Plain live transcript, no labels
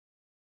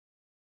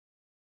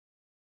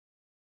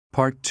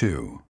Part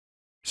 2.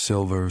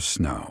 Silver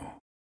Snow.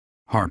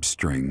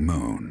 Harpstring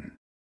Moon.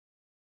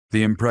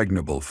 The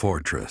Impregnable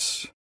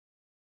Fortress.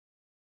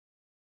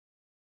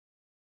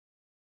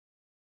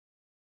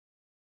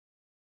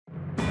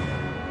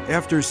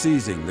 After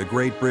seizing the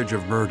Great Bridge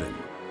of Burden,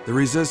 the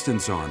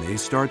Resistance Army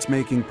starts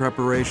making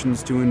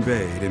preparations to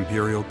invade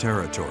Imperial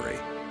territory,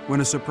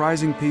 when a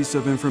surprising piece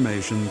of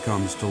information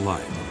comes to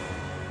light.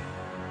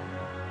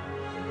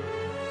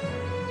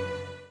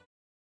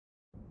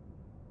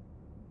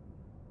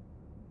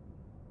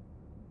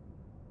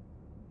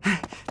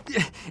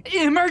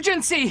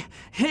 Emergency!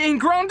 In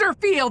Gronder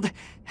Field!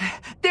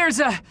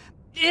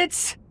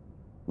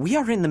 We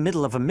are in the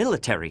middle of a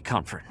military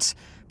conference.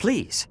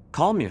 Please,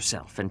 calm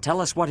yourself and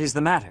tell us what is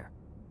the matter.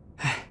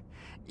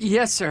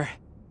 Yes, sir.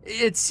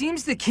 It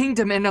seems the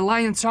Kingdom and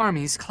Alliance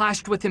armies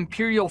clashed with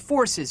Imperial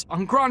forces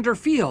on Gronder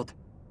Field.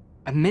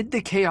 Amid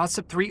the chaos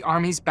of three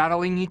armies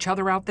battling each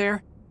other out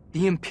there,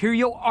 the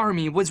Imperial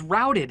army was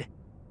routed.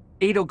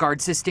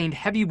 Edelgard sustained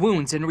heavy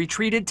wounds and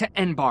retreated to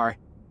Enbarr.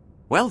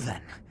 Well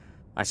then,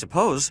 I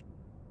suppose.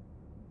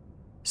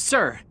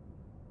 Sir,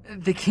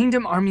 the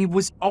Kingdom army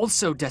was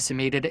also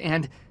decimated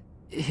and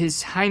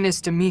His Highness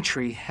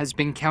Dimitri has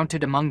been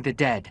counted among the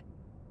dead.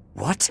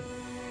 What?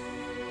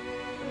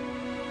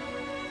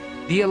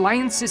 The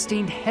Alliance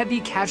sustained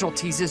heavy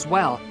casualties as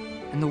well,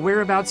 and the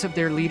whereabouts of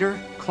their leader,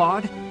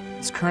 Claude,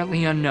 is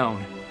currently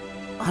unknown.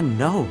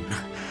 Unknown?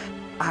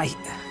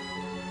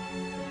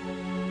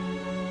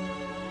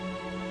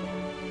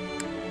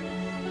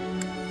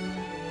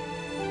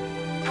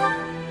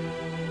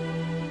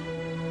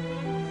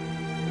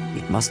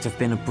 It must have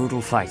been a brutal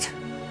fight.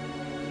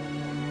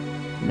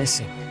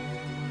 Missing.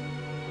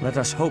 Let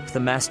us hope the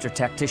Master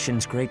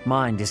Tactician's great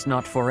mind is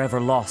not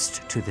forever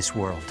lost to this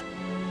world.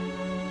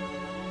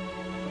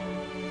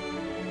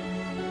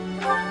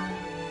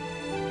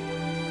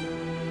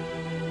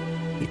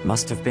 It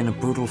must have been a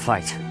brutal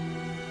fight.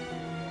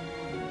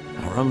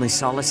 Our only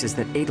solace is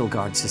that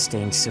Edelgard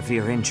sustained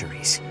severe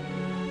injuries.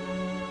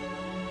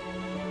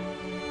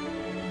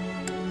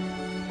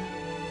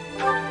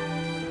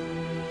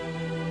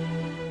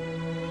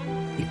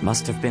 It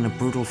must have been a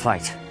brutal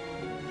fight.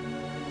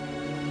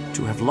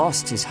 To have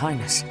lost His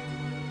Highness.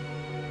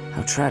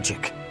 How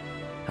tragic.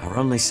 Our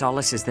only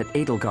solace is that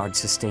Edelgard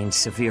sustained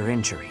severe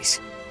injuries.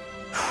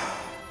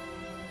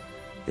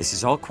 This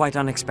is all quite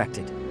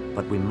unexpected,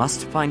 but we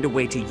must find a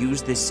way to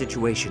use this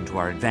situation to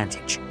our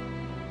advantage.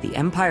 The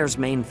Empire's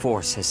main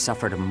force has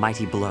suffered a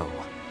mighty blow.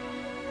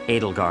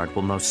 Edelgard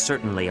will most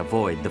certainly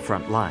avoid the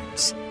front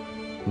lines.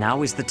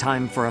 Now is the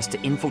time for us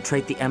to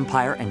infiltrate the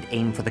Empire and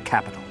aim for the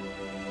capital.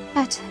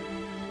 But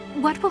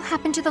what will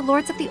happen to the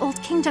Lords of the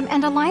Old Kingdom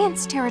and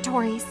Alliance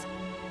territories?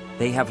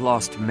 They have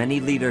lost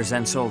many leaders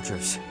and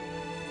soldiers.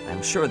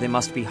 I'm sure they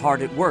must be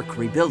hard at work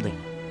rebuilding.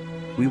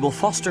 We will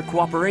foster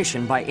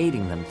cooperation by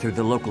aiding them through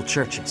the local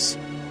churches.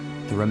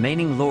 The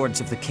remaining Lords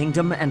of the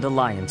Kingdom and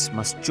Alliance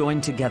must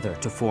join together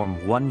to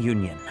form one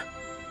union.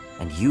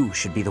 And you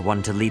should be the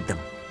one to lead them.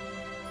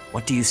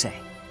 What do you say?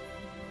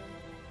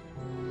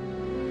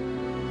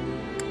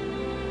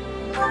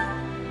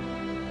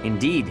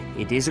 Indeed,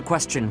 it is a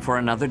question for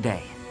another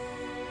day.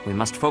 We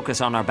must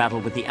focus on our battle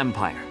with the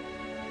Empire.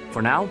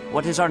 For now,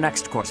 what is our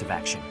next course of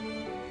action?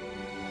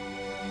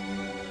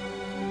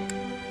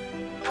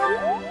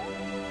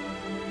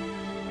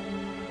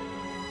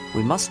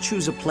 We must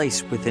choose a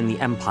place within the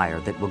Empire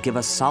that will give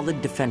us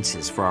solid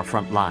defenses for our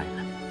front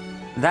line.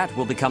 That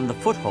will become the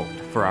foothold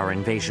for our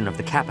invasion of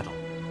the capital.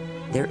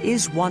 There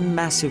is one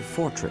massive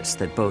fortress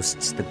that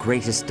boasts the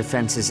greatest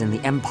defenses in the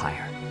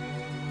Empire,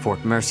 Fort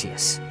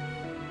Mercius.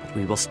 But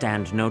we will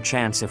stand no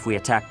chance if we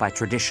attack by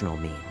traditional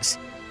means.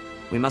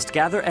 We must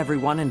gather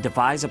everyone and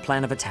devise a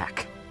plan of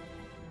attack.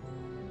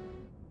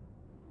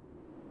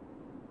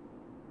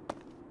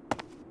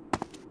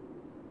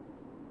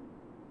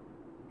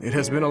 It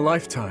has been a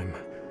lifetime,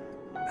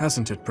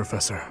 hasn't it,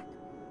 Professor?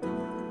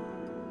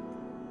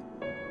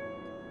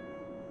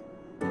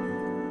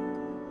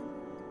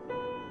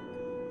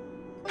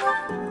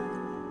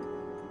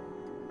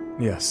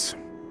 Yes,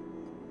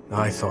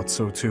 I thought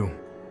so too.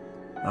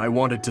 I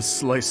wanted to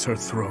slice her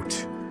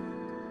throat,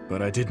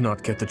 but I did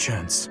not get the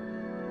chance.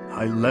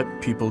 I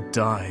let people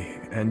die,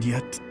 and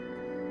yet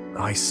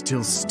I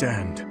still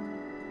stand.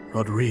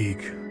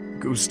 Rodrigue,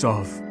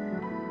 Gustav,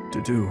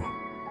 Dedu.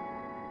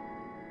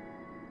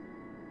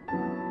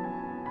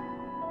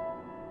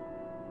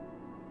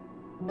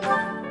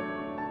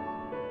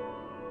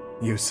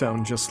 You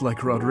sound just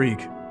like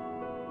Rodrigue.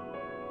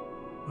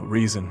 A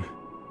reason.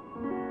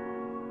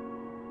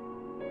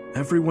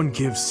 Everyone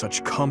gives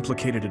such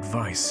complicated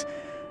advice,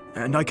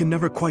 and I can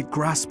never quite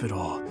grasp it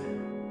all.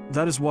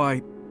 That is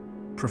why,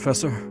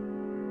 Professor,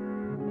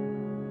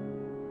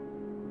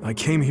 I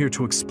came here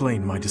to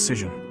explain my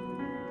decision.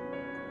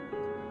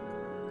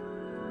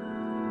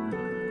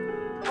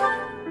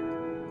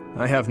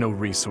 I have no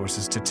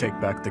resources to take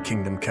back the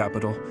kingdom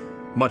capital,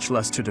 much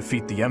less to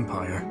defeat the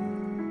Empire,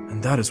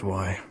 and that is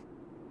why.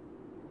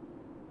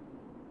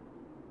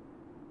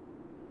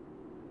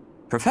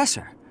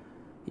 Professor,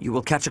 You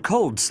will catch a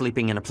cold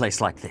sleeping in a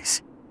place like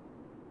this.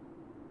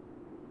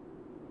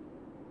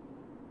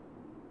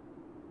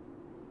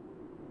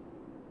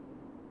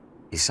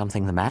 Is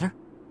something the matter?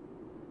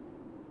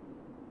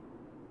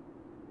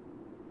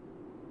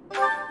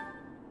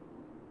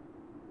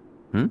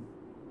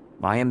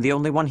 I am the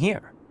only one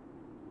here.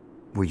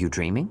 Were you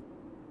dreaming?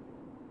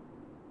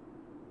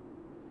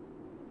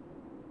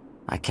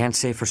 I can't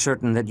say for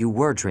certain that you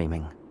were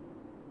dreaming,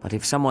 but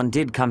if someone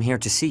did come here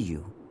to see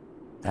you,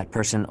 that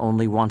person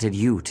only wanted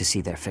you to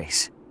see their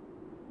face.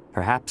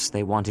 Perhaps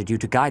they wanted you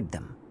to guide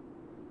them.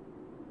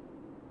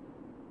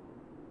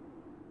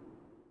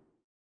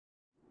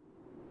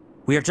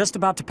 We are just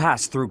about to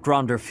pass through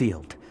Gronder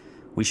Field.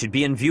 We should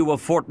be in view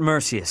of Fort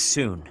Mercius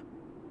soon.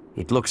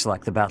 It looks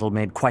like the battle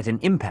made quite an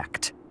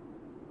impact.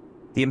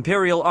 The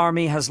Imperial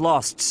army has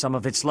lost some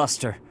of its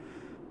luster.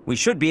 We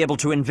should be able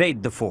to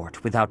invade the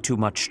fort without too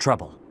much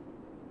trouble.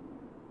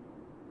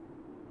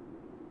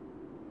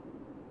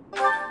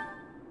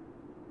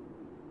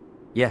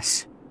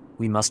 Yes,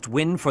 we must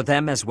win for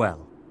them as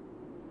well.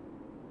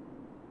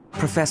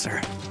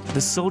 Professor,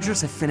 the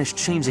soldiers have finished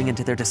changing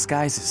into their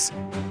disguises.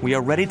 We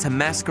are ready to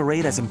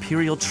masquerade as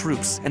Imperial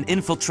troops and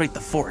infiltrate the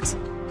fort.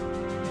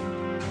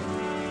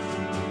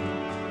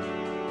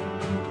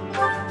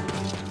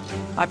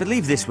 I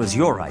believe this was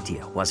your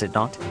idea, was it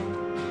not?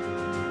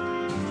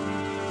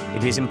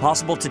 It is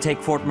impossible to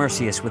take Fort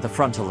Mercius with a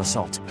frontal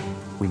assault.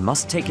 We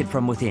must take it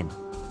from within.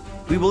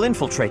 We will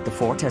infiltrate the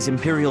fort as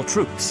Imperial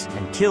troops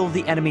and kill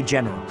the enemy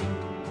general.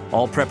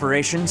 All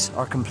preparations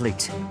are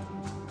complete.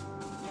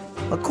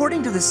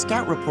 According to the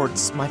scout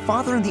reports, my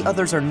father and the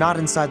others are not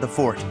inside the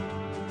fort.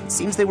 It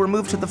seems they were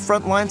moved to the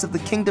front lines of the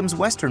kingdom's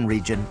western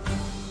region.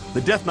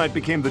 The Death Knight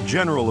became the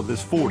general of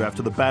this fort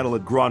after the battle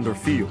at Gronder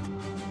Field.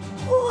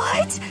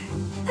 What?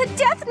 The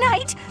Death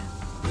Knight?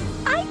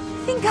 I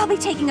think I'll be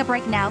taking a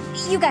break now.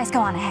 You guys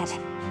go on ahead.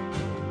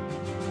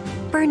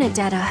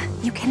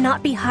 Bernadetta, you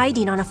cannot be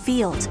hiding on a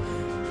field.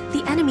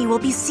 The enemy will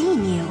be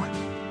seeing you.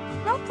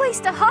 No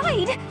place to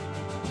hide.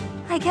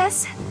 I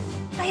guess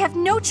I have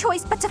no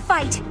choice but to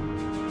fight.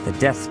 The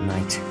Death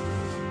Knight.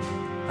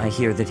 I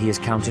hear that he is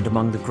counted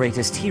among the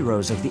greatest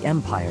heroes of the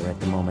Empire at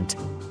the moment.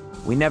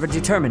 We never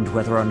determined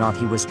whether or not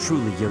he was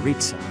truly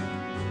Yaritza.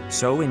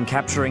 So in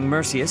capturing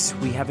Mercius,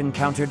 we have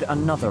encountered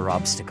another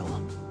obstacle.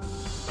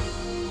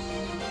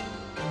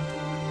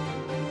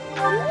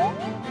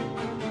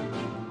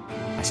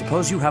 I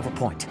suppose you have a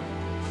point.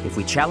 If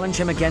we challenge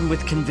him again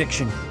with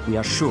conviction, we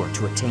are sure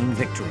to attain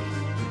victory.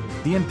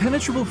 The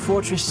impenetrable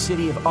fortress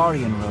city of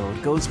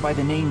Arianrode goes by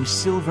the name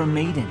Silver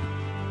Maiden.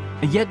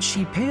 Yet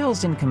she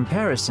pales in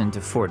comparison to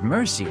Fort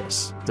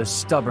Mercius, the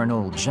stubborn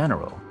old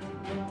general.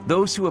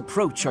 Those who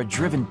approach are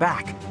driven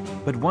back,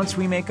 but once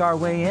we make our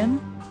way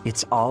in,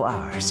 it's all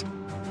ours.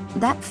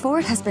 That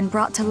fort has been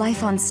brought to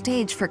life on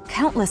stage for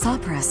countless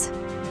operas.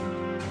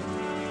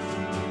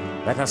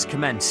 Let us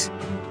commence.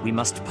 We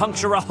must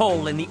puncture a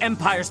hole in the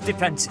Empire's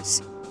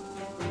defenses.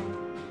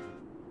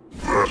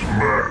 That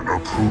man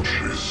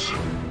approaches.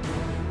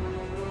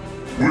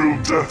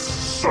 Will Death's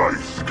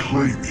scythe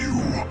claim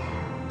you?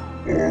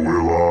 Or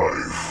will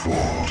I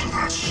fall to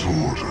that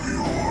sword of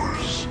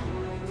yours?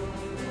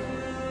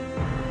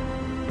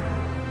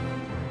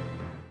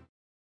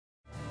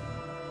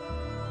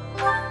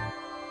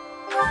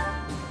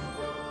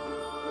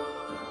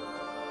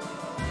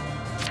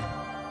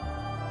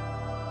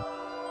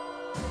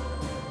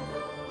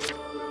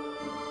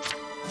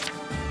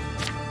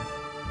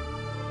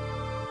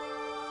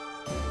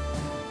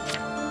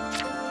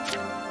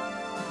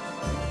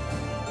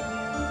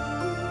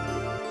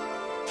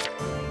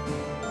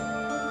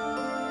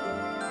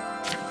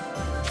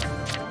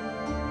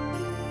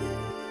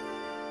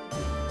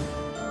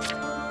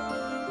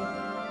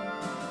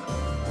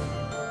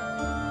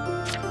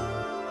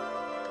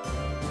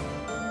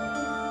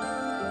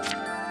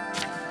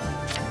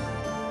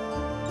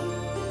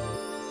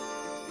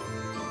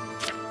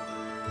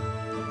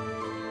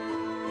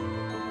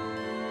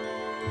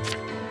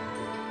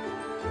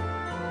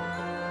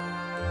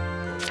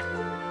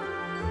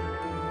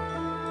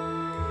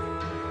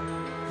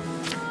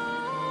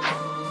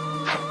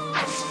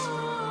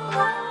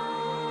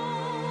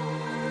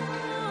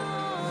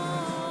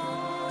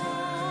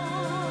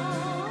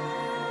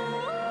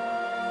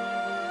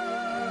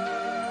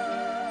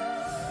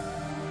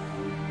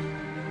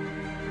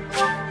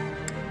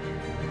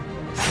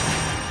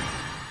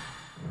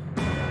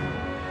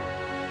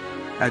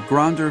 At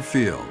Gronder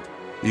Field,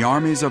 the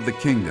armies of the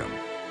Kingdom,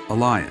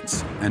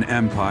 Alliance, and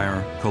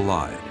Empire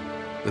collide.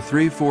 The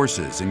three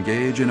forces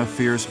engage in a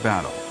fierce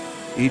battle,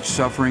 each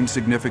suffering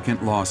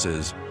significant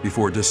losses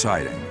before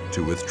deciding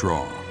to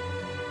withdraw.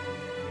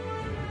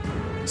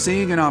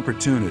 Seeing an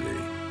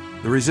opportunity,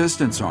 the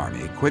Resistance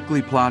Army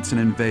quickly plots an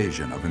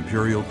invasion of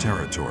Imperial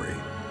territory.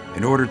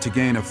 In order to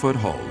gain a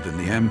foothold in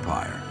the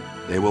Empire,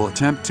 they will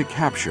attempt to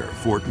capture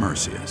Fort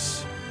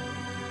Mercius.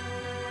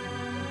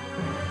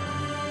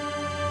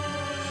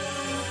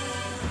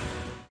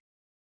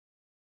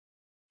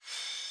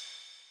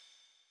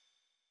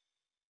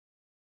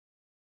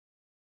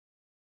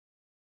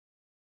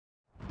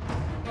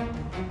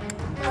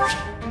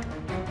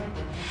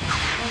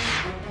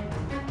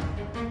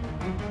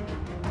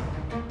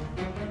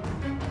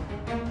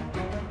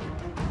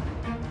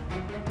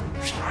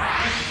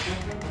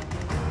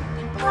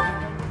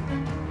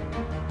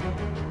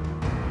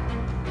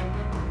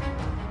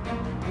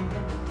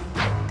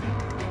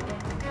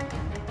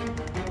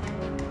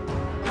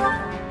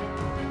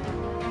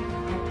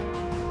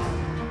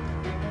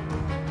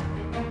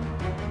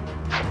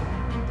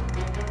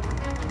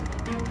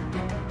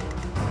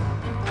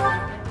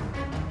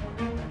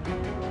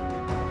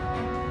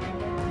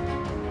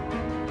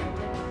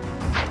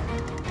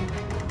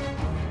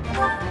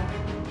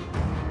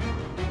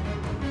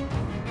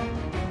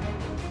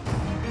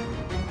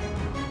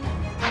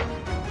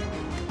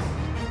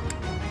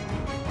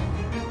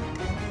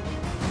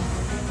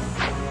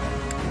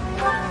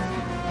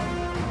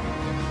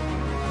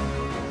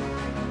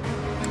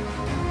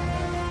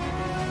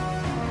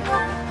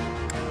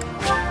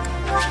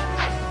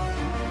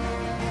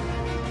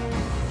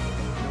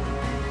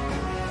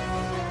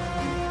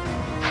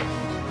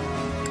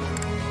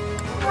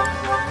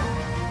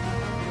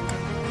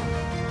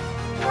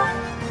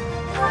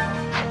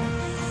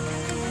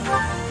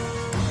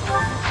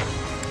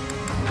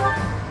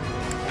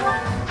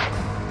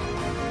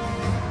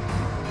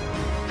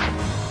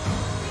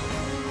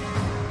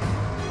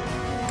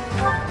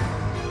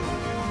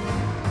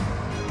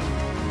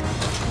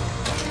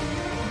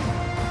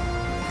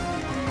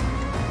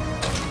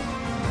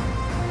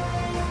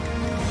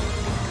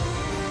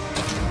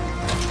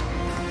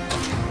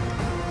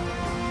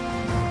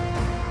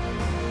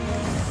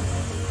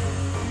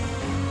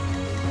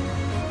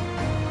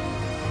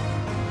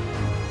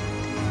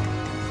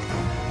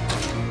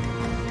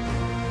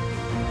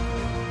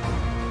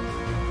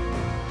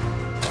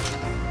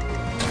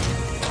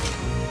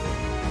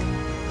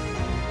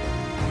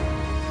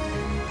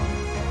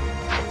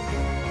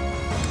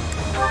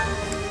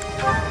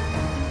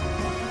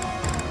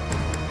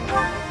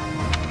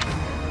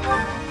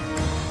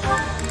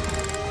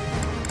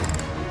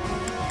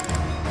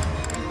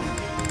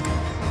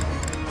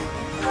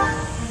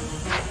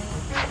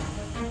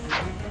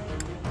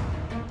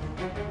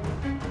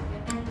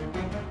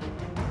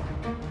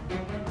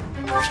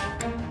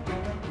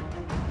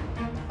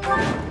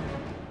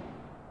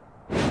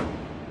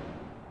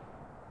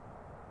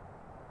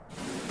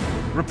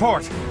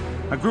 Report.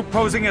 A group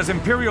posing as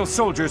Imperial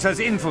soldiers has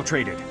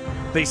infiltrated.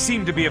 They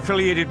seem to be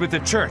affiliated with the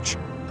Church.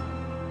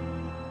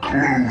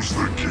 Close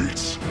the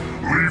gates.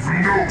 Leave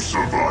no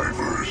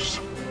survivors.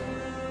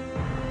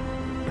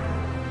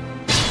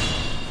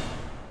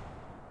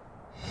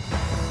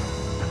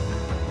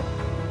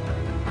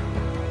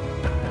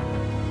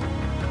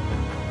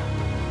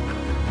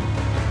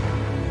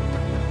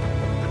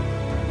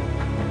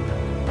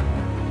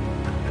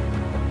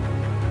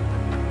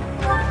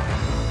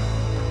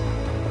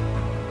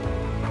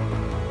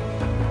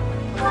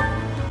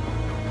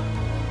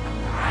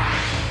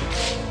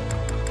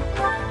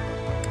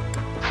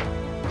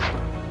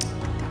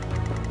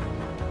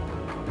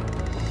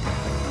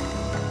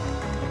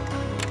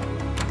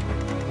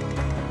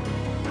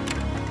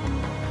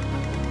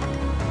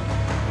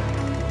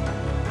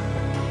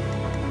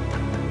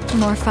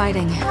 More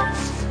fighting.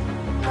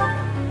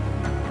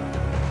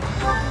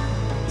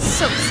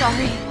 So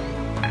sorry.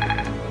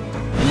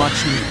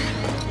 Much needed.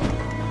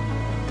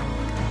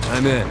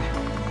 I'm in.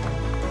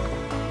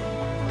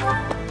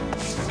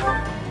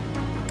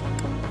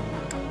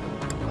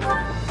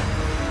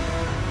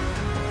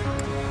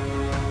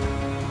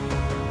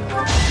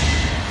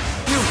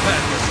 You've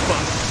had your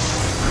fun.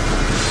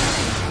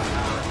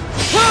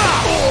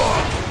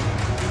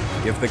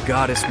 Give the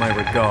goddess my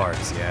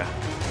regards, yeah?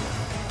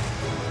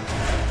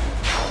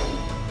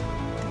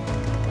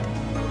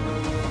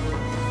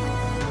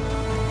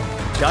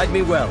 Guide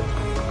me well.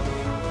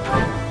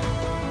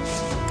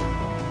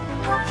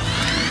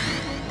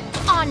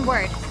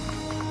 Onward.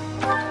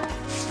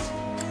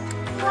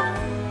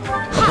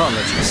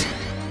 Apologies.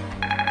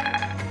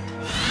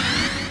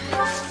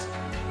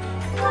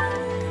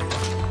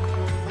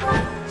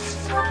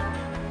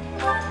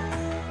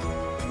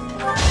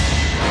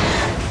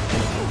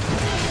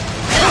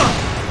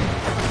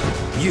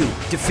 You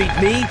defeat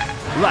me?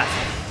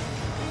 Left.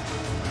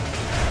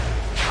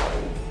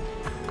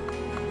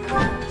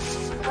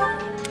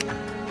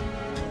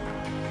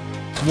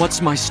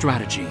 What's my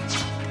strategy?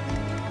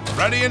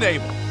 Ready and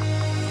able.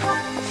 Oh,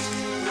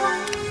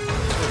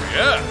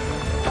 yeah.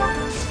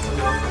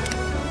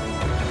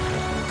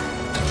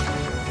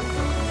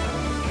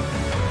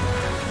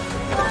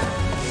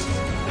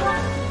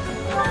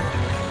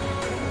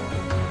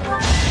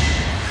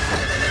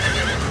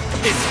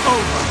 It's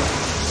over.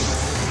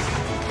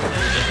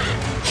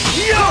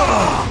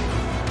 Yeah!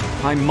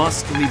 I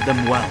must lead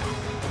them well.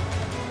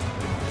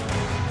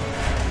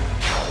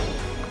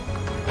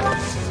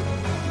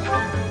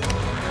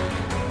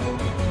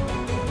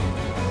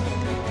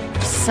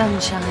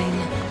 Sunshine.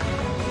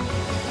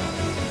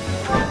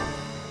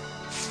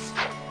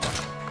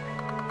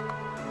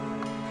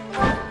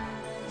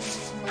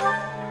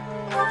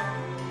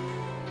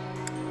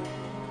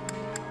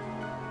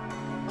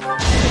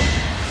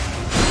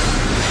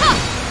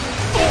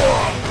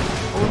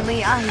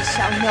 Only I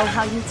shall know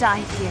how you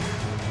died here.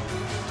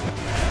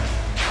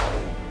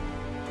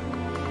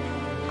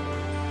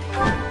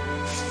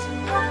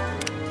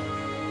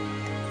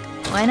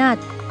 Why not?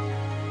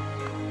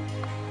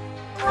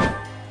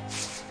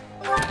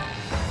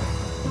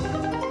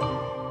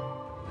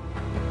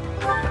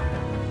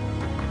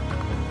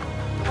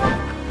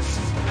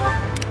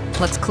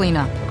 Let's clean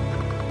up.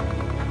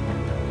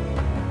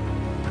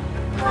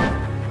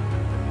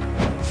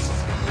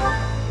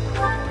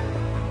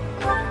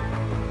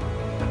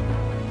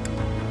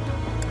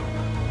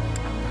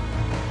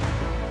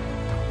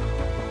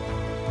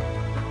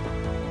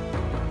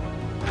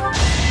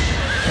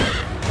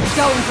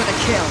 Going for the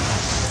kill.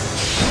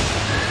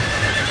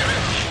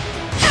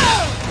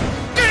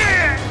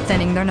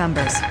 Thinning their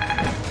numbers.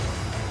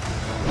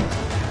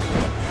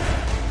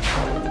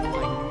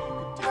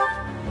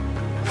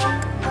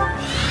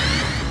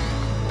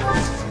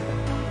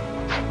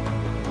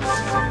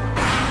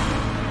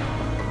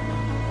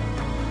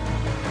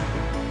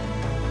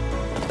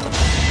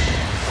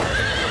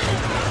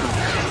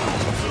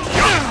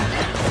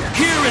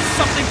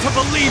 To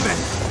believe in!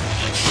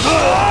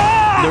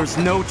 There's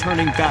no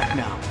turning back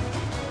now.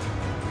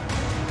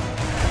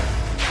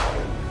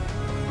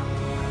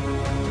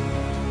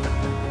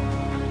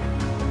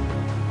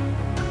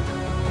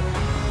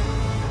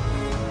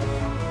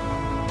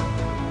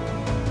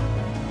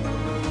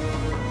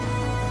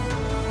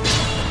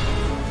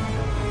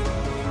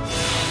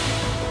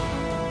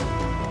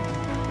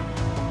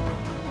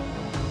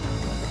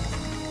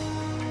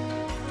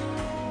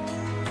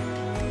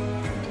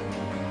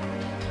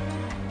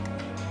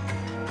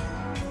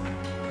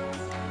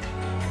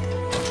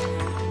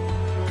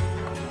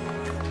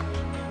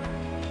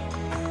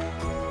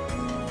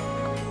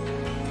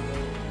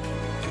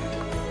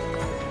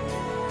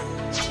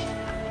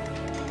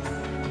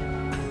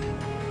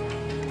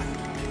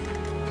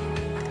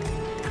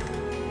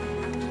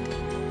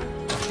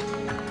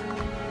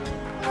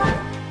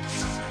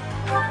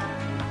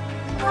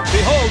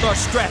 Behold our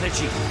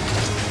strategy!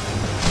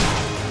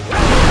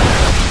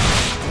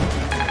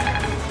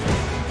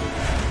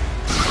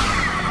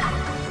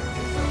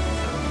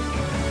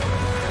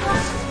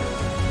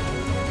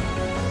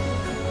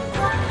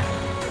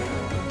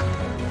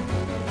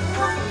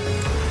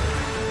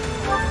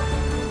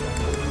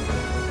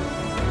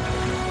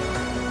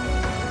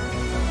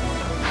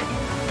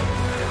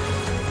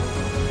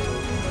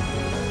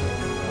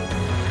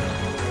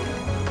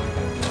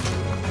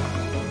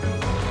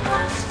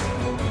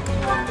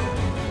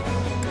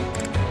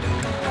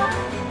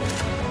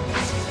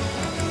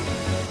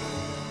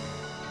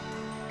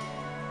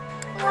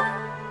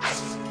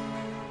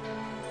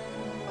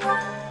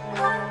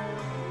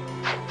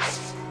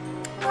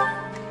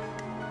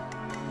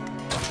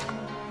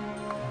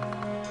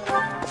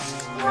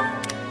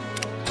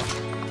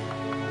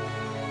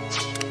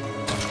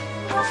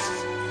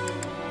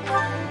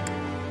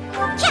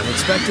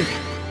 expected.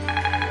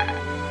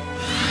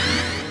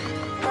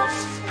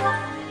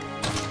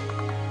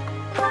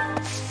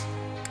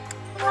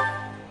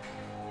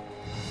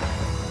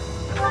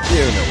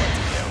 You know what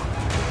to do.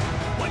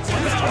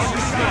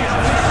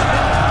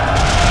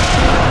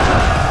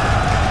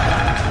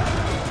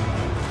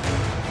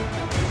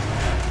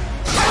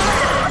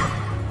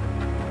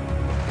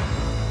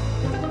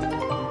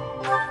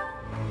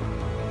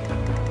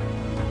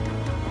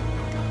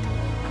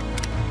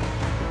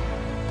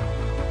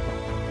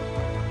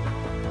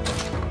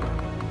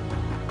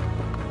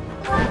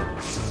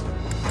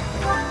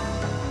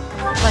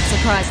 Let's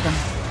surprise them.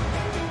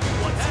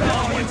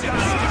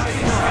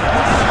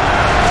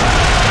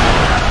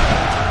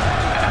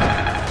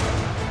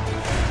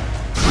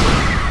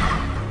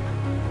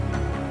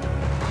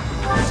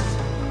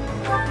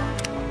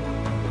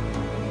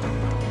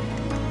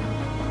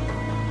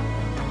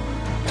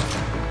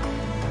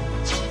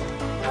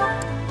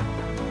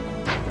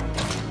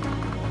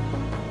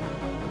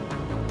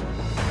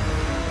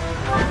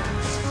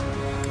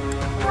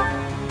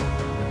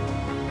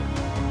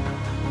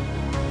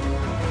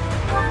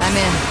 I'm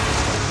in.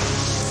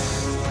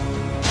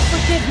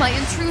 Forgive my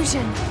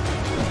intrusion.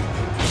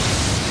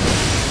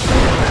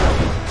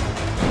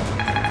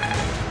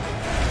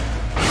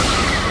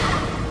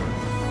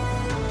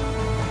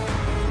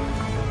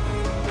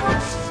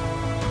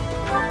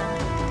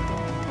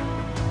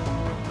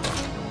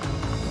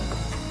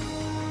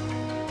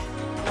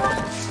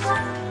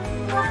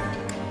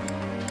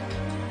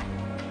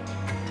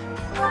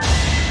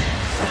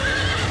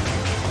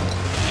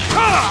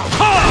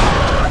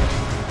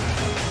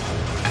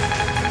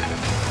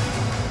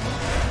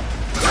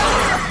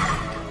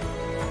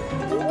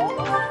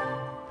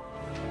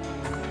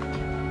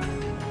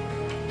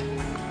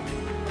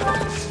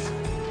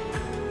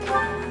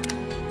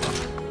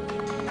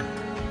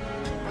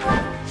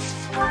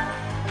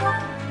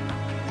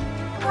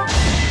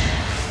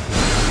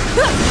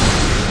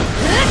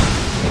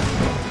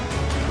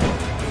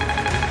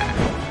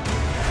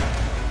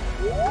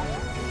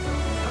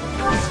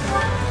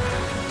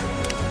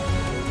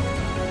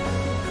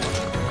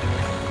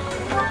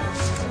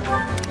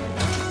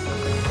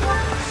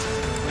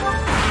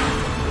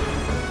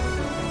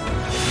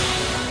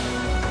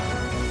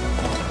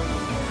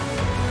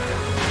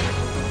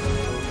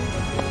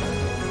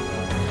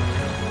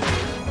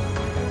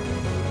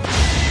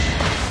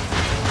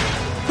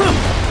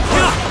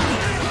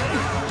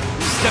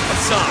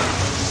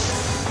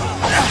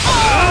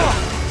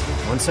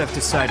 Once I've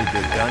decided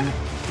you're done,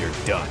 you're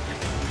done.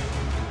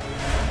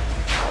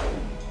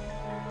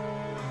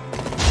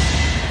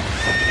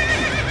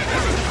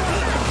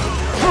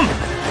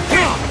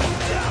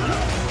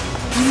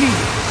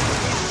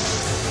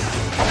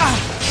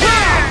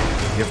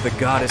 Give the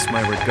goddess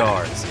my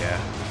regards, yeah?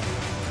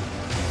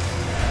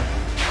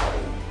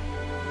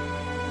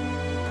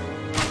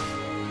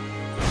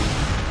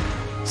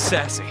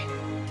 Sassy.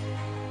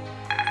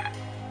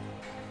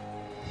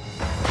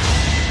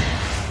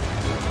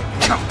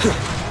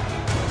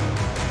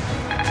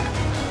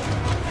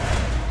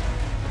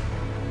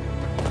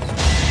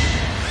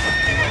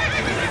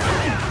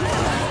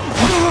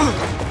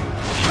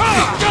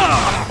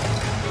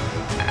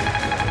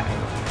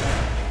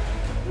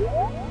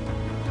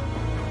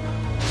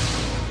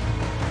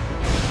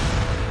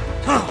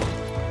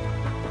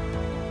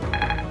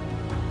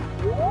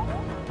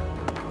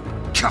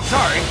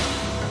 Sorry.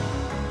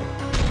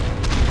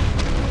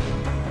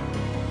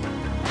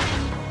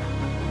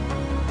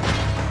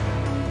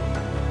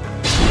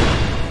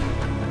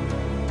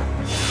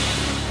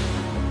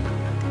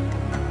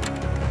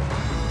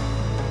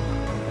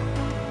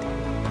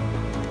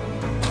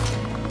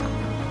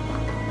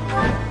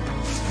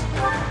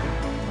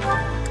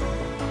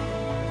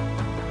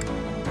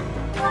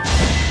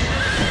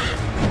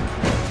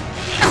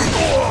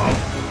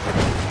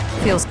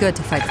 Feels good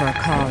to fight for a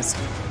cause.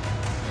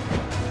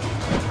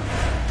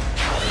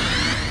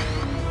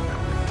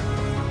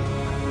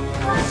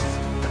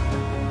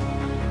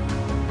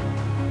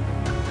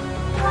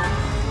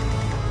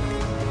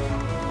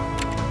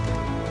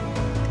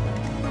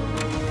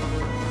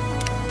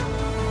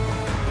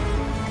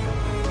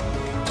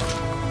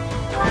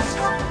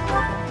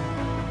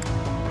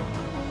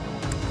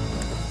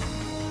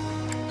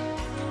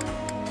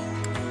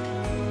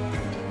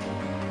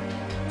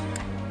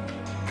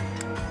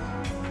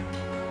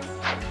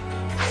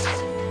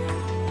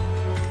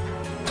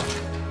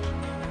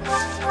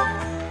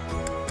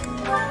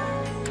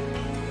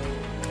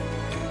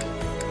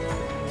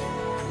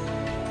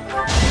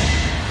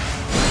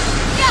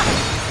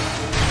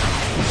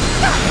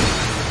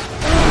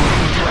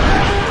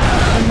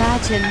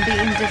 Imagine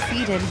being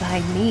defeated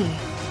by me.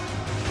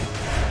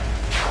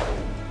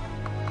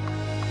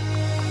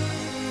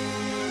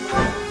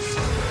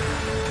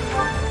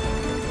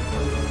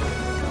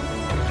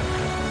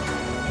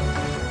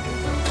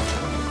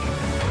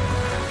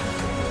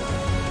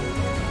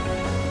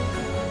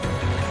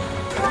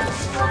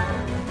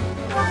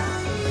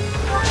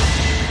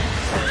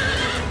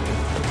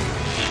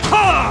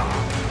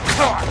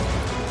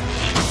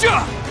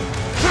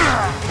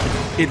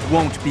 It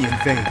won't be in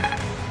vain.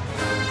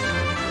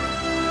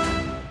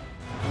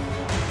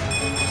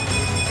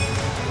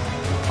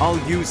 I'll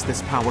use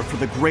this power for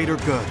the greater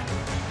good.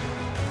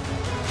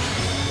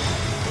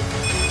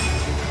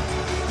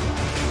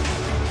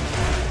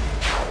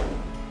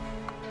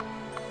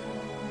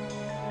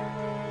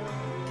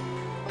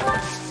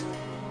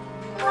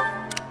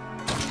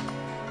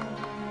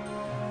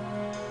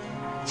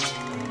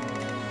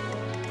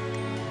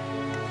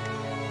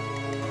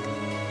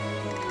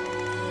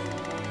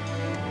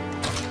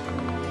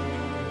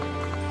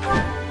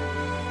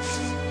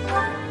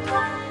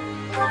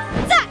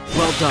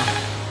 Well done.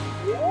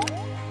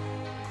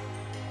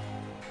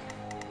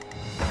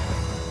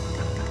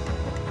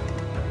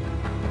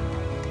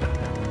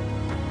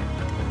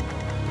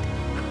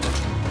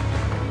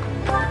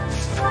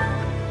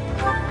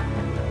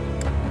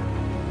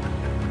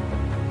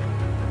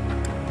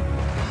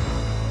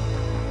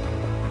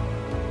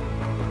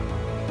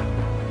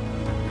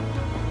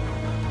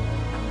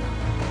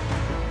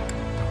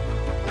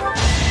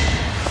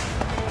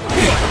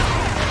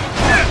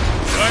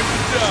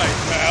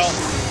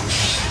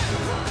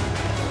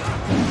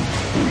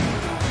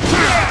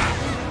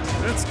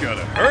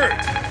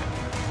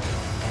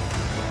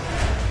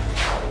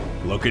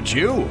 Look at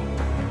you.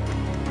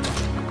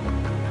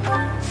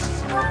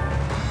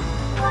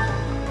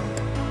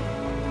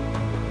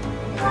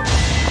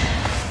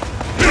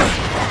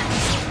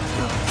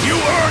 You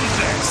earned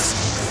this!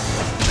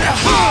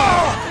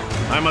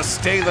 I must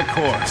stay the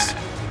course.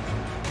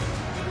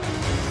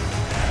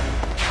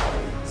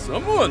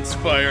 Someone's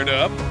fired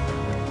up.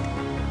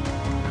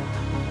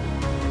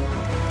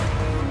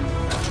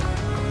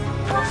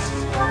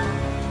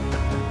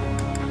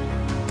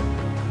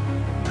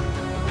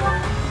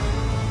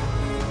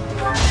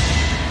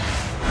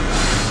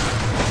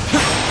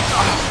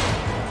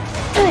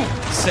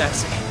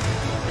 Sassy.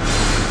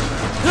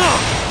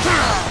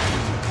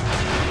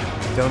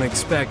 Don't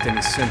expect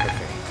any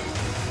sympathy.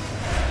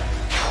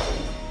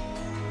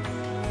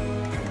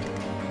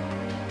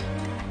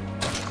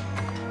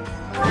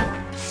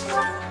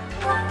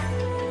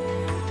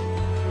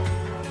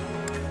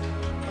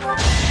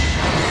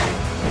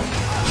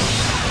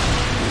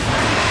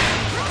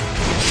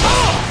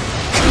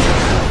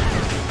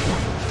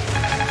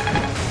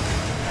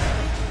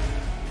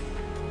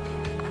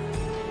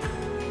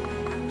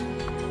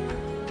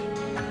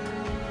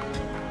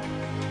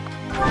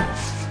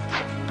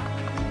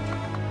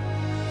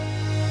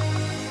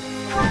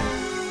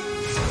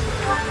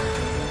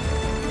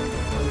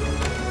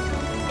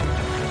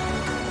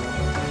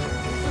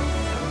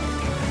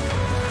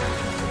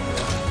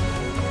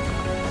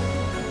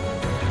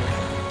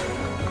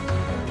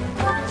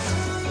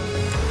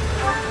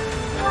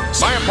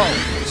 My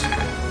apologies.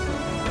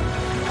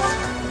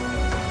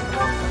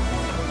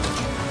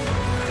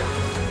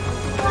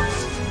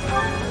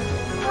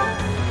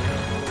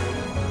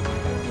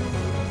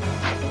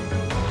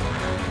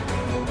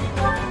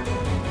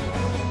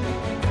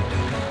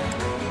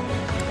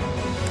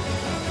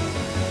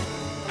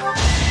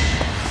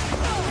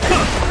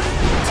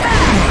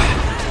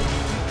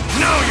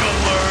 Now you'll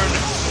learn!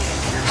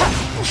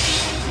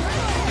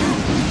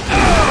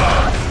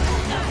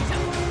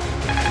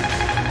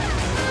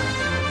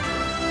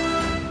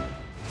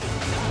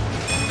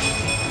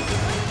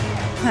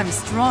 I'm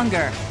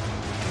stronger.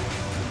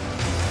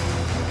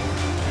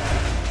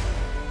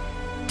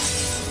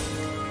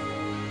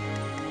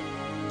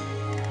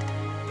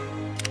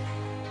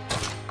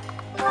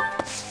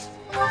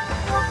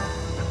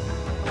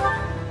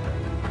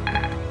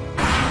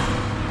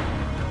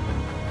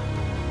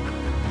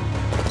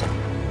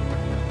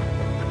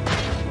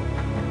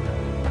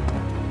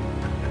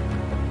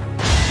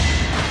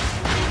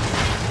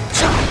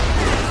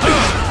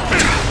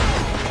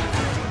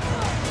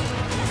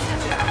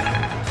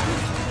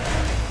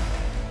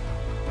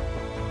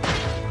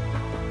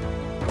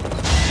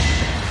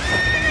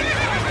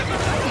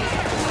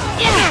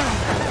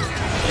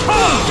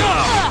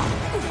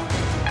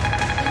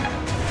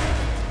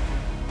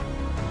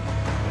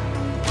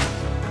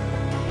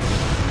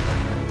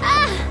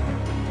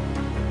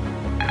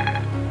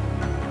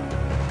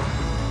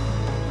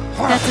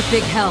 That's a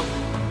big help.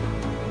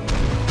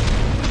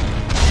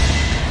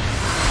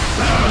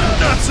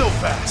 Not so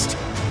fast!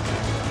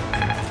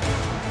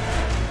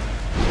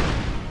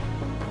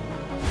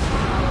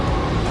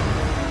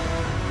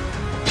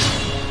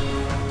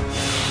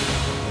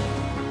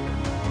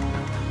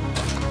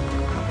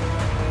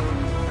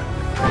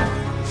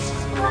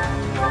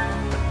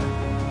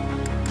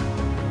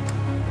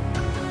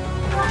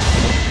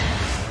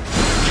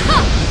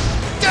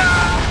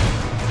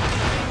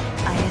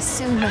 I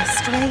assume a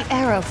stray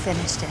arrow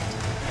finished it.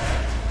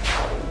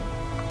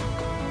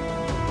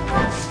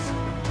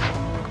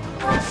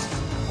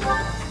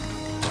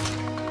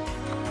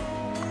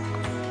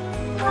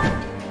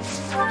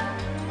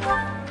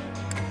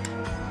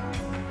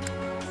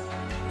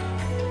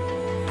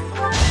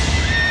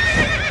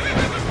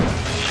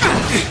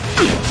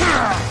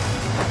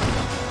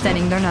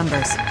 Thinning their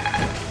numbers.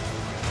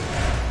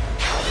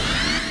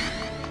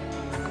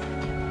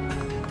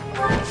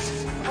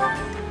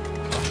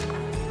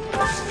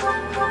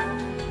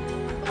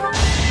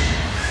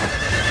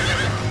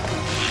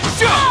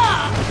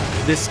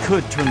 This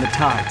could turn the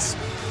tides.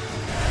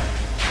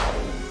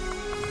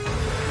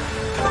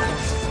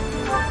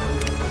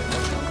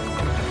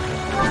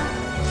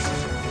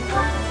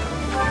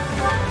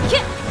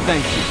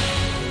 Thank you.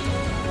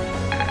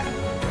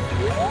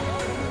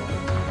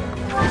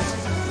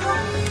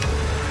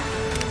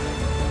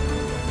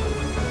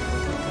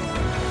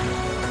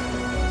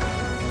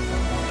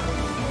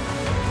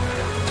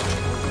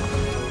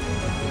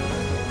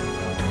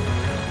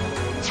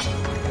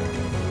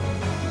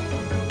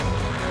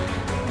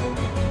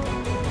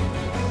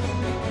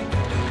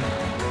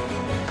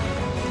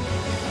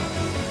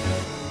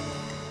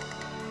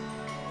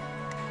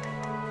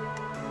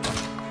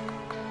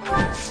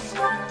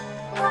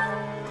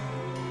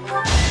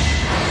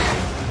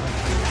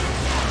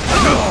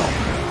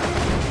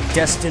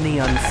 Destiny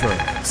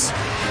unfurls.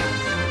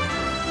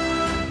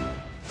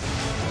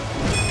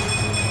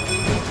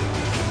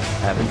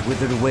 Haven't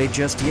withered away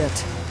just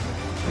yet.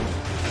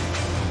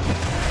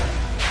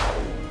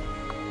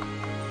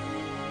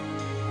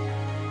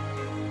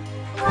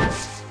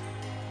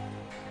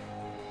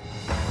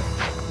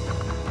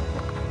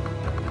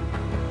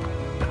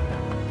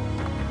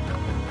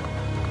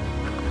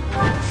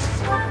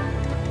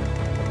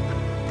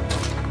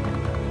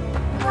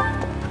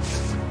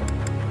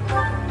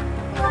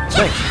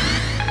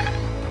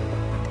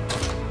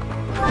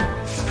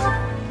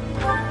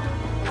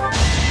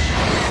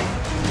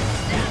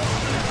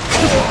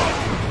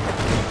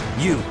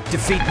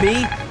 Defeat me?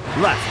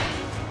 Left.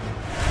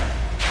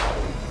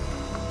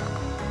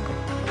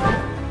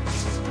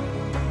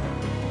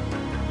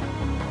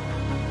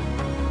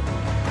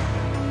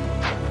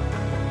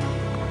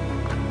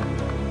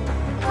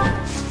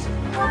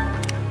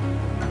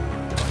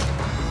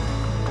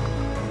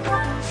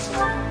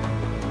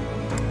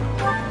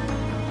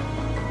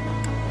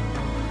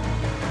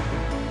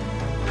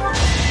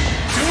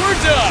 Do or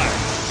die!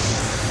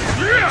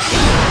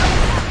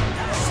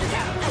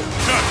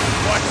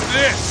 Watch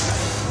this!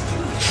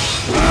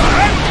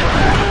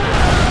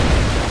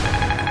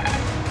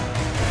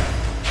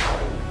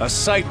 A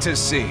sight to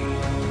see. You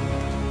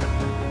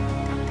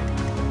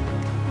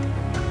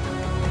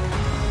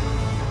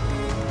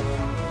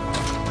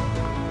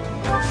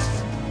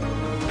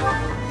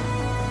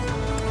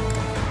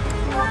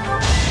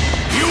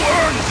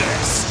earned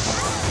this!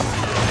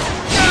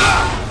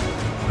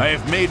 I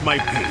have made my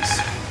peace.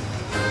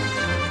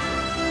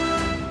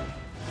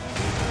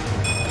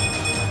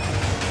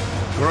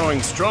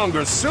 Growing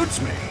stronger suits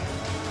me.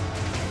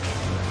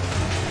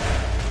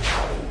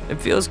 It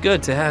feels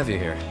good to have you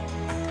here.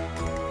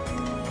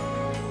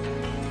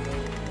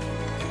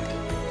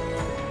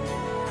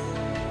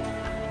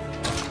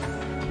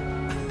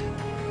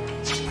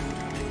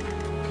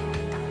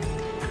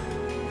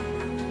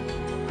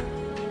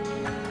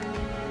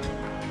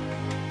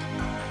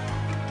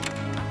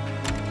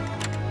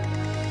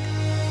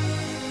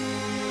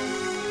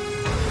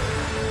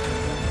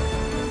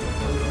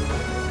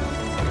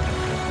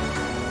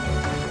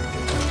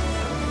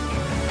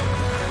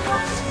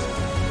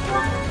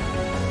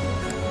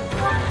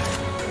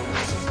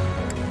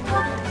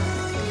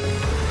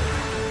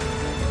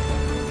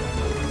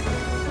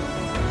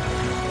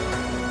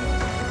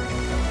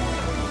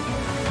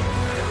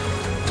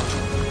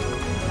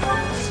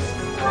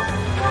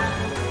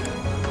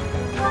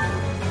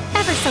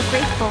 So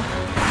grateful.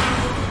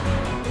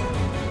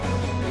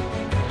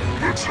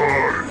 The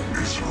time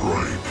is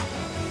ripe.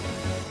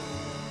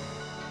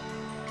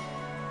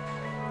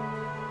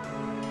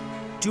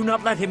 Do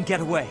not let him get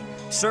away.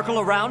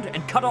 Circle around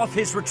and cut off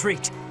his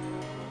retreat.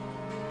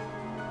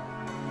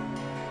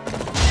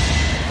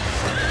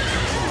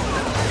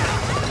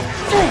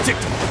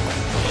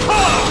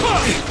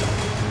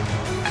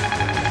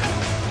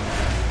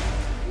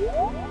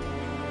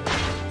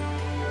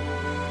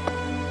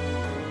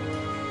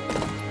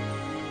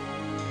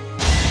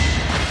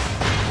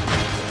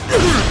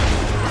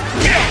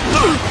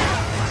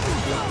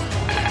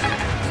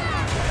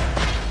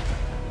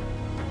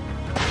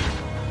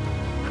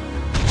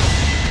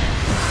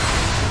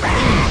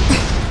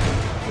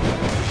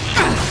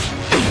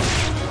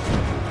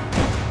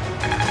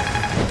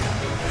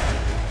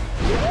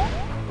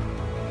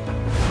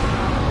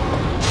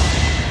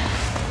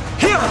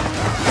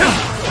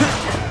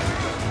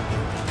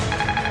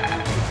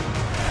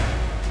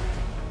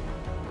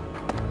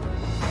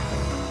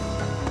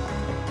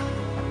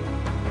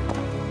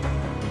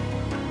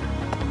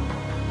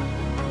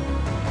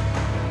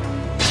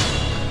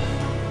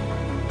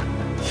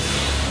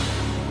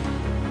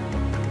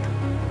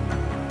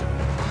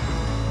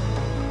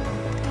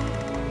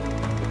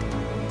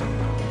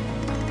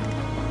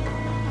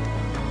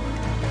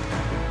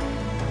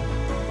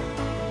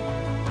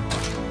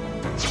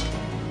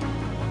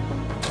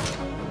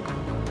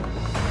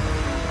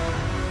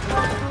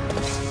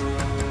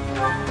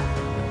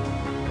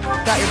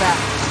 Got your back.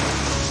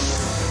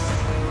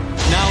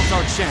 Now's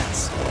our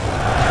chance.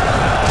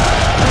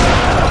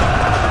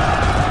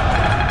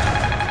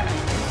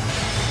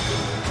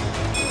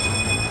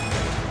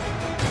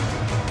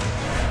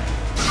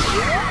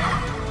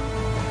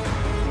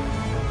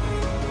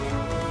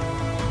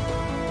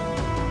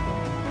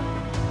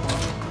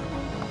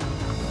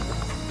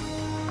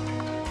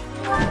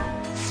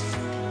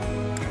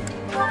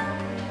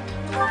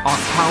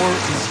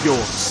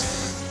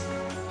 yours.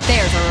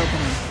 There's our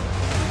opening.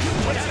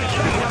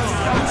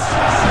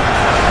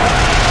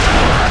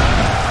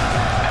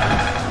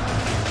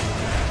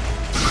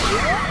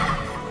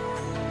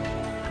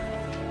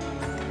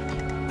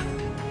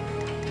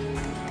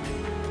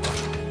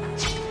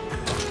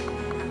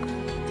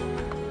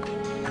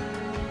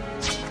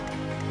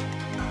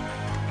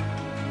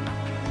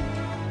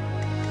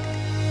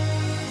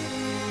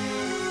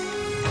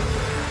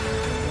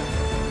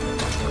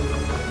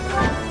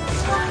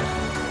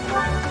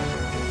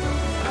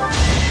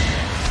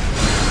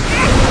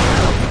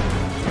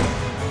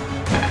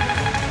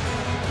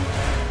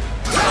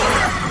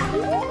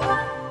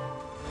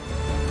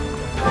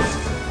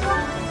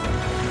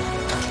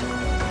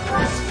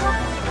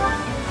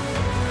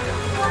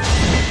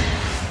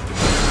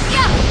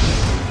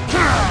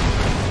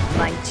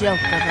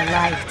 Joke of a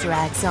life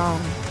drags on.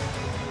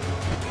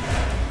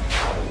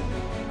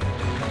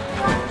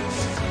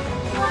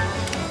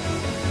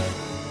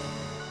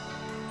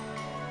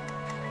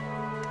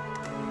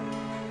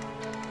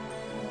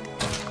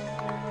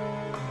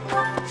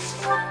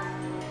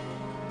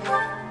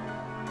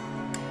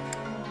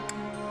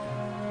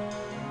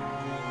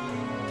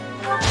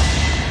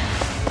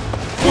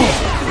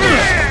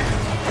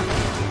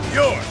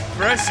 You're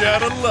fresh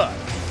out of luck.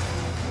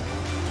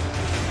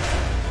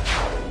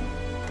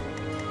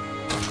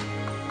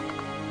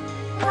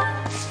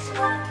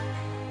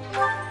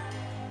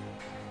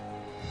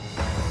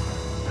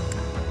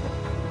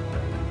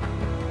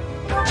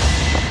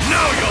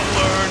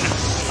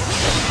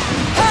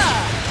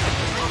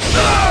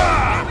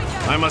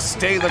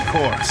 Stay the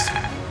course.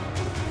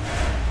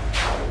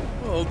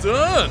 Well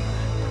done.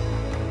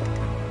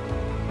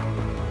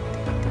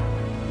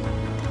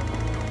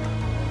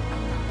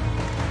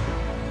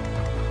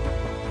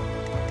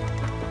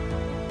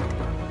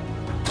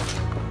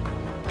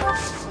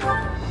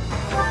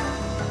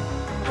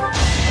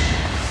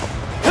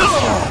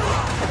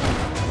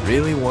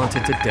 Really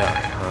wanted to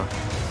die, huh?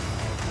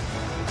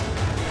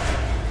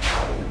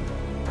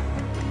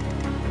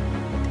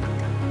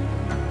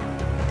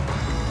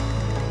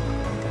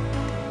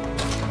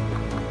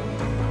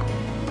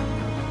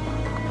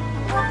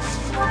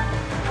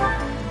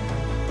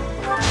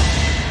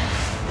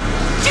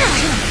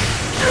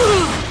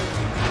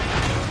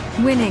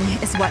 Winning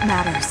is what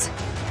matters.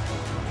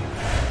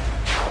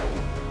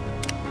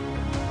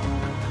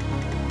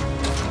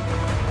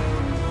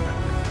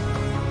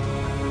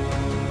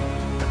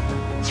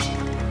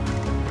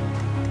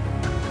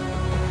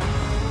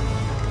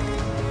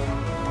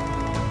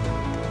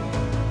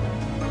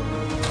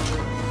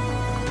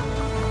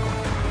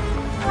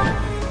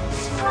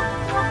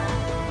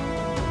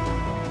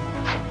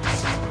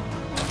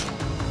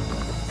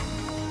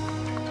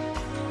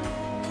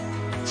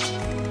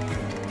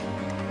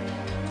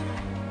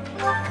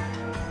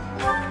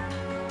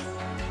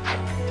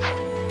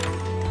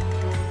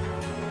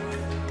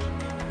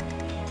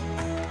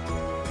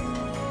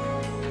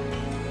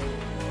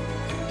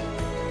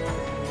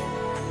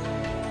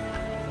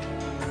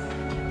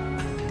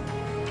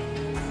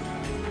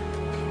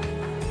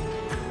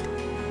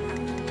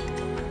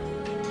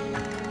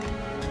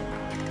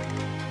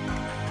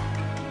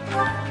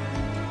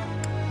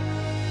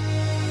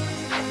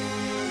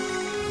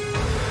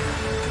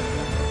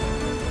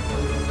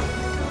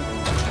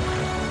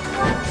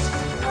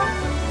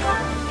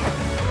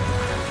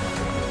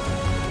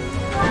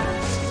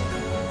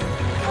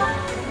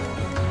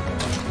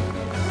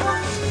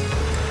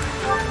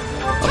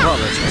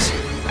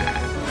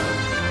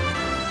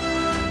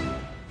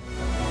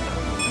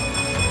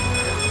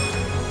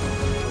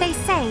 They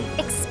say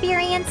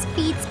experience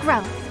feeds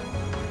growth.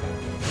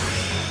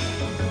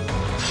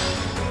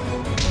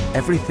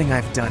 Everything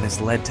I've done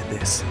has led to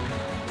this.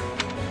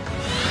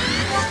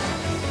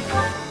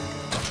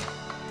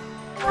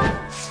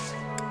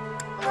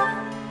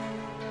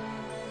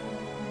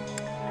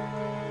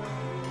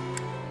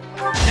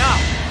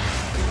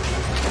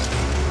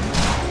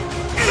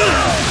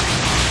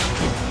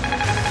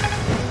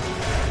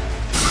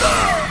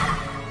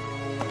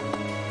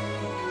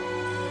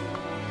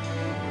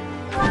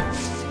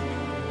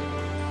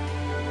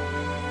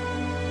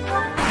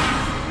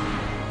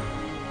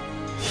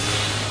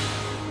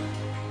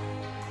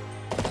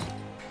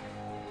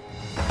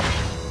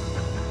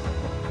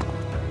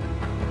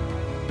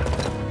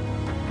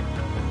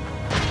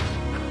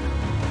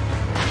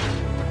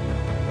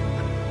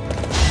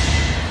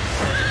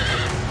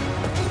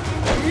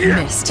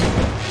 Missed.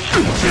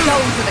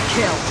 Going for the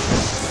kill.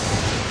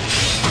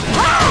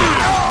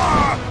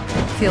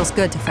 Feels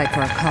good to fight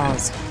for a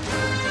cause.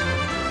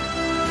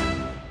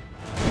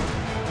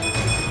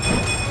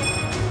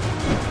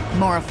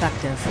 More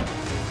effective.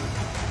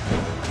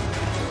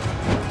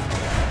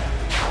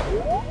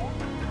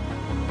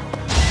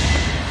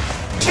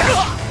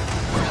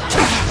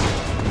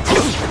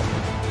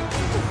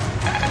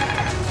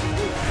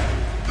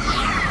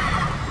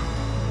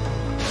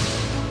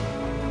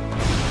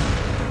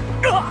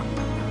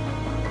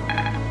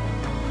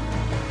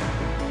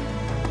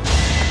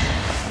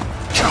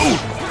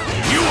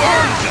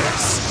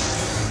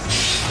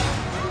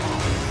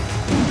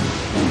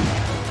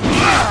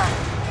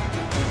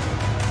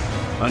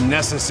 A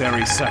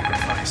necessary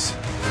sacrifice.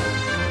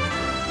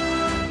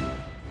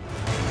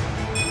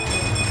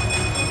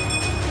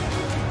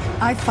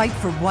 I fight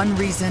for one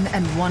reason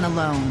and one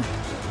alone.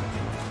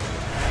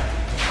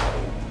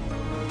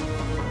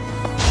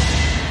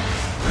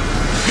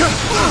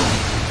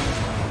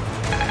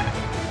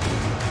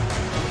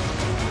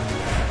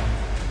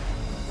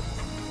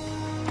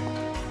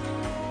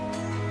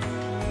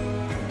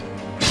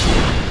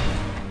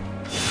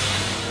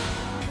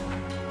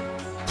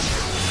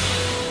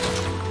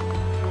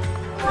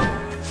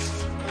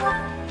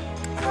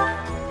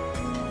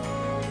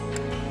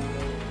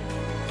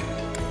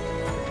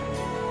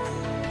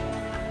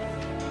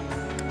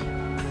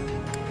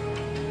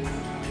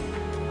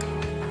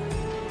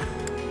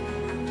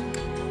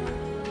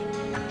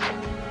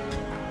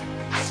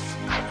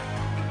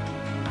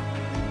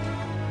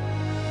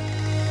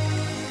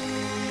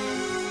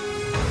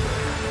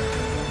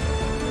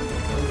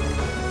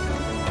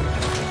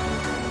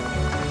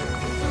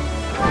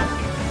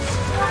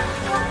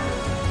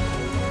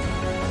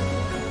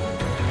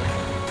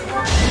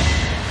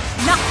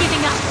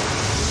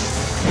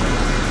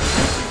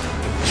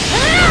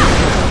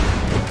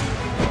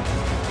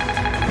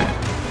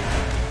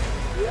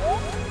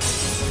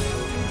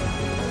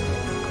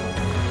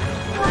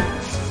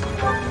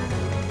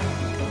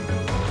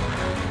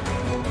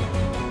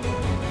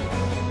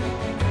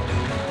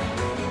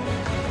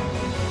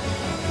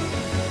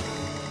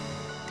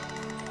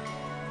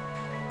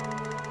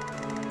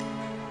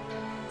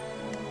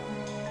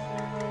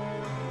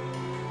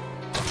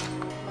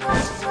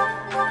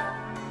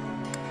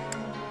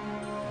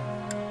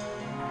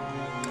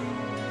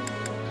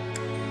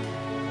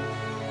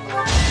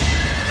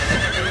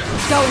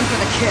 Going for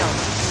the kill.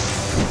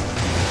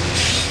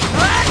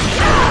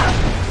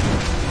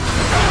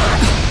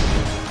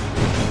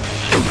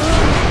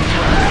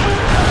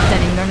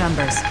 Thinning their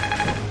numbers.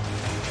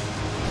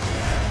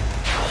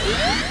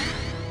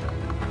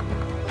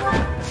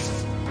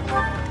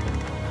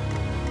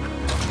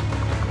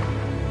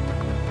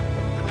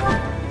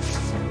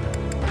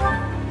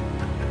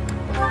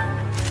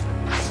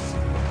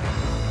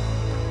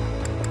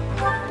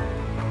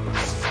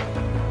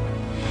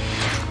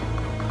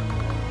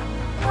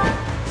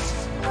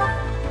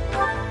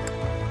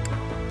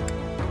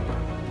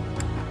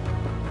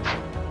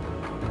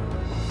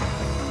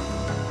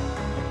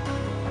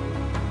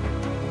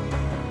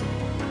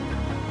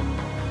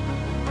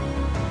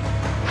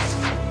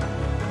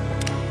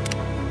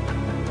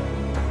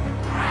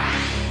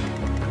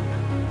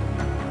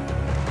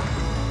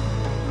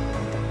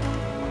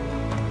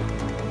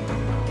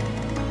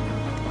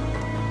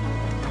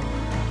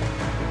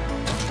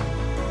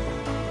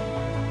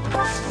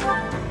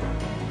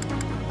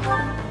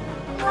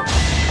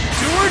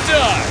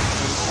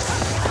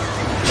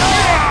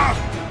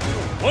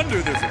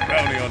 Wonder there's a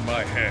bounty on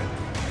my head.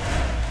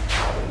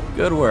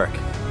 Good work.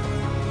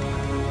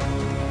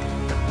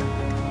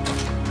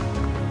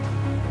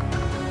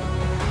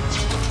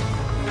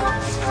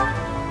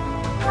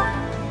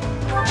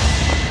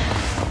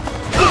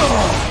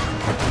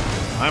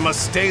 I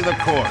must stay the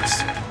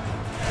course.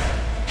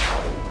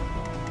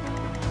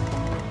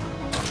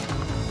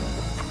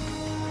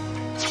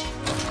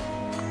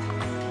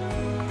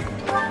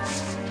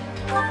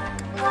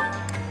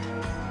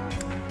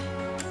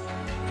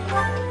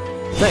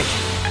 Thank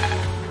you.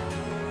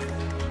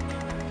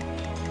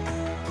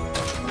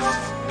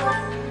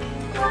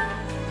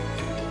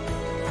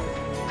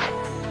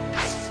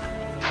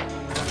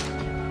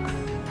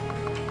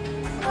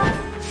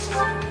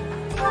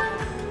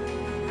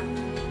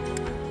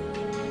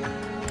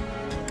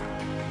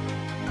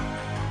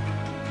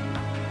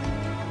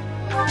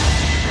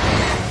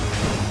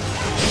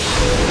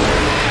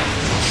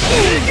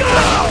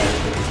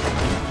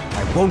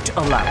 I won't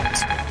allow it.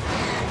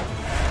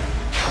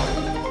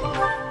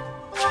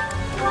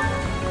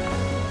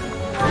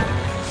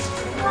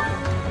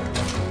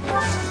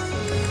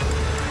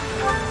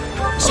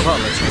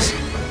 Apologies.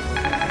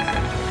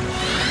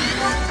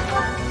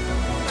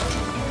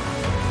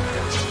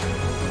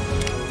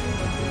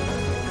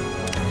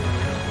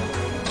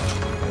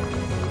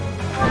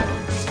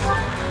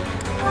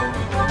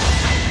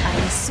 I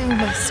assume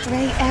a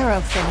stray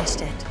arrow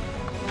finished it.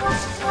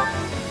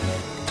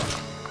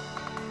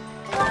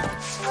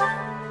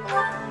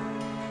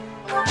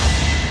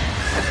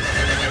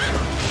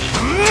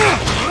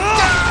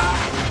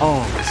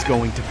 All is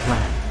going to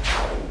plan.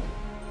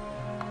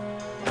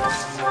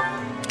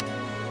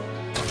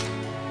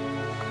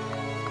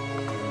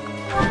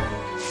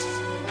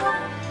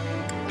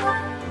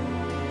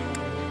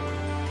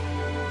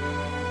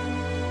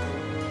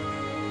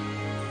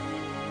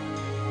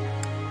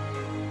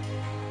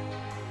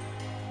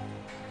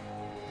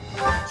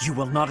 You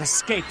will not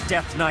escape,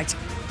 Death Knight.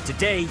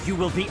 Today you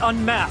will be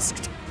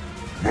unmasked.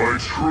 My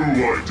true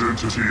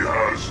identity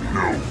has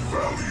no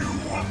value.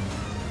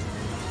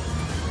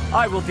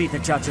 I will be the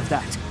judge of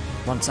that,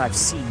 once I've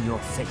seen your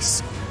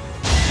face.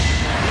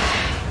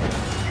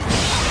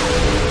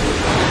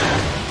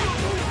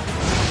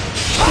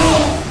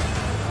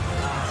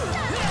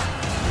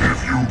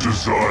 If you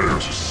desire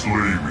to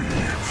slay me,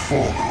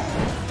 follow.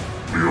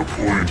 The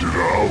appointed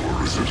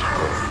hour is at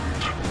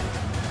hand.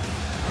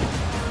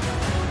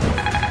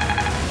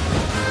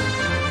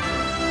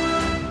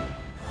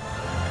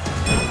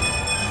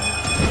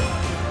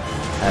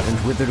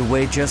 Haven't withered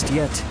away just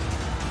yet.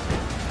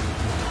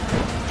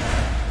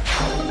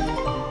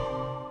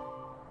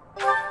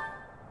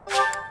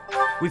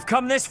 We've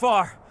come this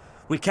far.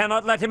 We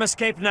cannot let him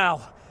escape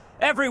now.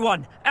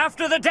 Everyone,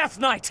 after the Death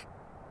Knight!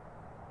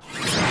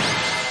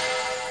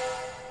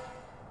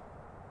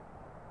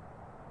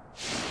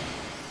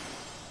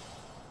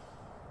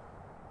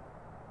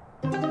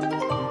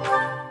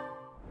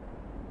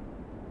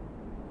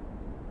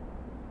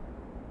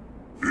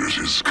 It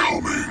is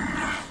coming.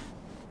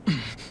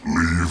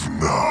 Leave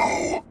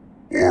now,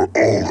 or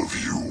all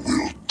of you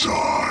will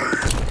die.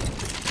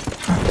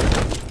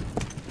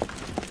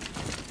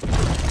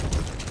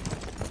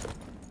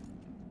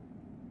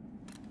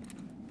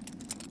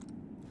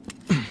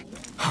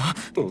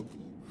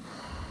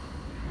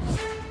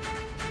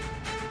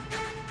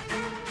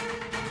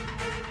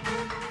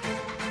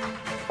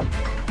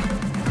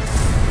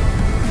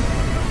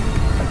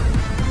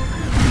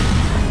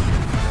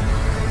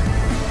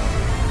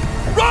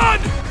 Run!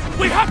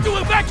 We have to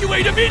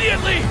evacuate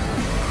immediately!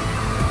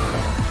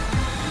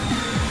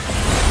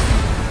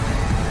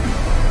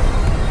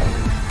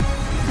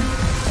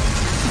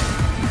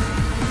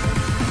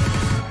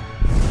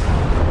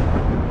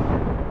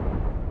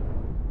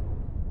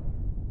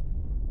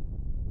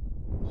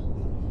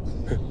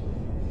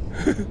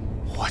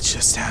 What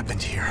just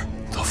happened here?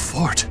 The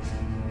fort.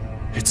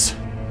 It's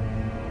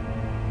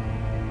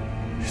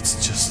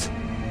just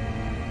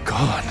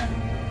gone.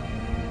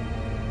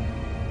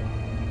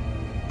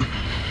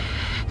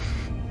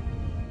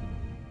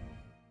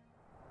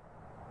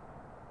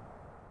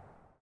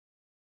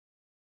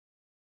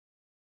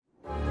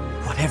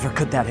 Whatever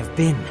could that have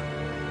been?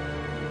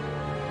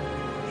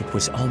 It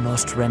was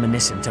almost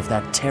reminiscent of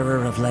that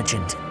terror of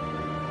legend.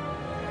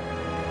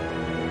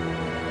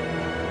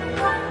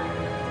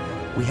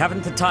 We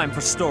haven't the time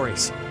for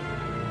stories.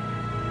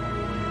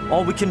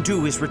 All we can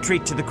do is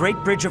retreat to the Great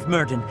Bridge of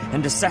Myrddin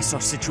and assess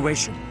our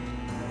situation.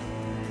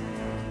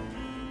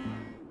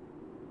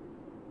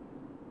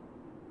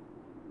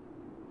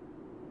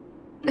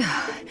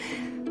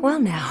 Well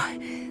now,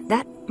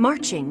 that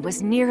marching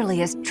was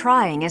nearly as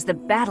trying as the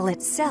battle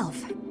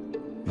itself.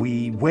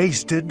 We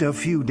wasted a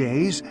few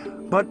days,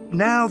 but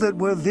now that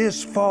we're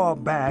this far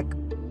back,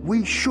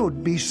 we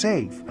should be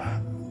safe.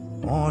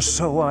 Or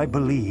so I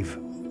believe.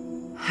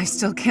 I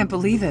still can't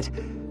believe it.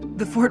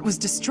 The fort was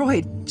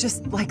destroyed,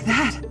 just like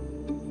that.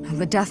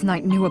 The Death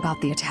Knight knew about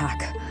the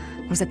attack.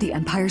 Was it the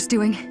Empire's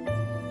doing?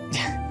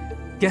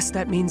 Guess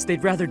that means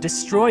they'd rather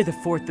destroy the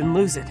fort than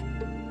lose it.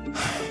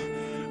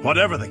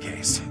 Whatever the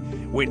case,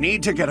 we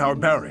need to get our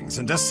bearings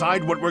and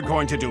decide what we're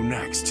going to do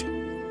next.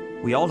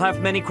 We all have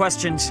many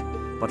questions,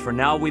 but for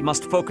now we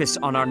must focus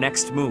on our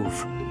next move.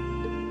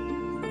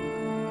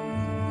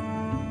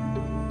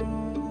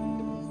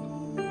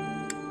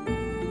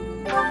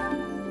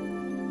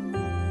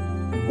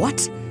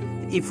 What?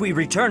 If we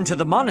return to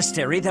the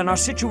monastery, then our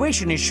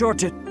situation is sure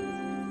to...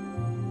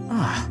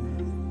 Ah,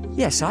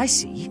 yes, I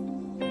see.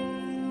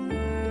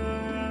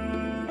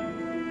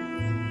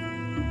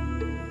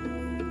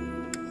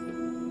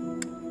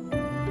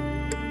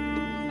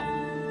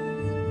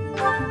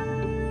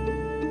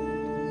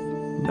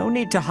 No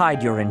need to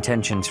hide your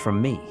intentions from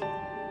me.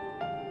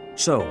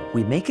 So,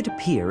 we make it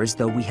appear as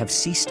though we have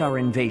ceased our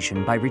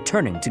invasion by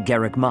returning to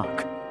Garreg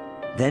Mach.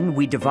 Then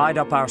we divide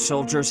up our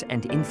soldiers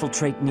and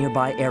infiltrate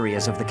nearby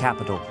areas of the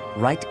capital,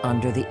 right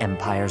under the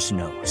Empire's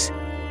nose.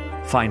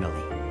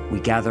 Finally,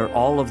 we gather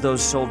all of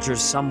those soldiers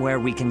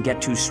somewhere we can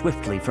get to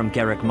swiftly from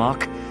Garreg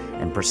Mach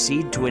and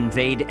proceed to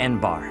invade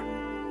Enbarr.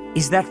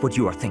 Is that what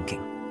you are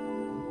thinking?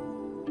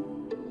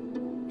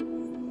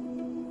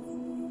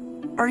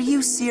 Are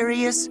you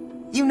serious?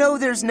 You know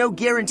there's no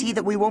guarantee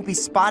that we won't be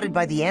spotted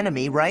by the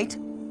enemy, right?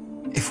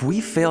 If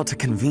we fail to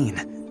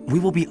convene, we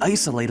will be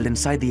isolated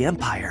inside the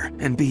Empire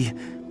and be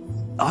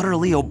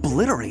utterly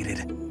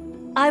obliterated.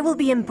 I will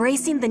be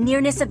embracing the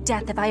nearness of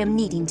death if I am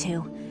needing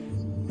to.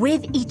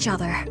 With each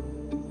other.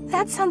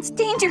 That sounds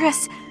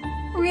dangerous.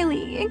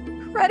 Really,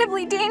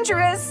 incredibly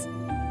dangerous.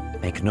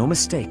 Make no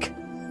mistake,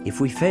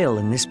 if we fail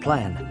in this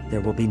plan,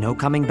 there will be no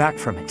coming back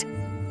from it.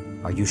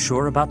 Are you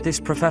sure about this,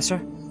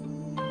 Professor?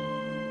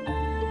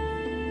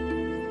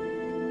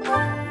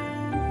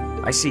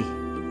 I see.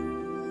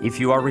 If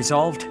you are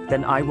resolved,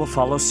 then I will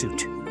follow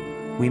suit.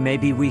 We may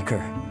be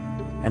weaker,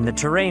 and the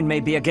terrain may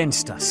be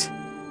against us,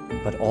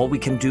 but all we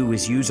can do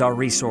is use our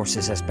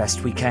resources as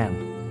best we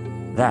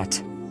can. That,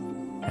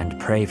 and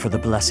pray for the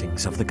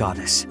blessings of the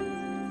goddess.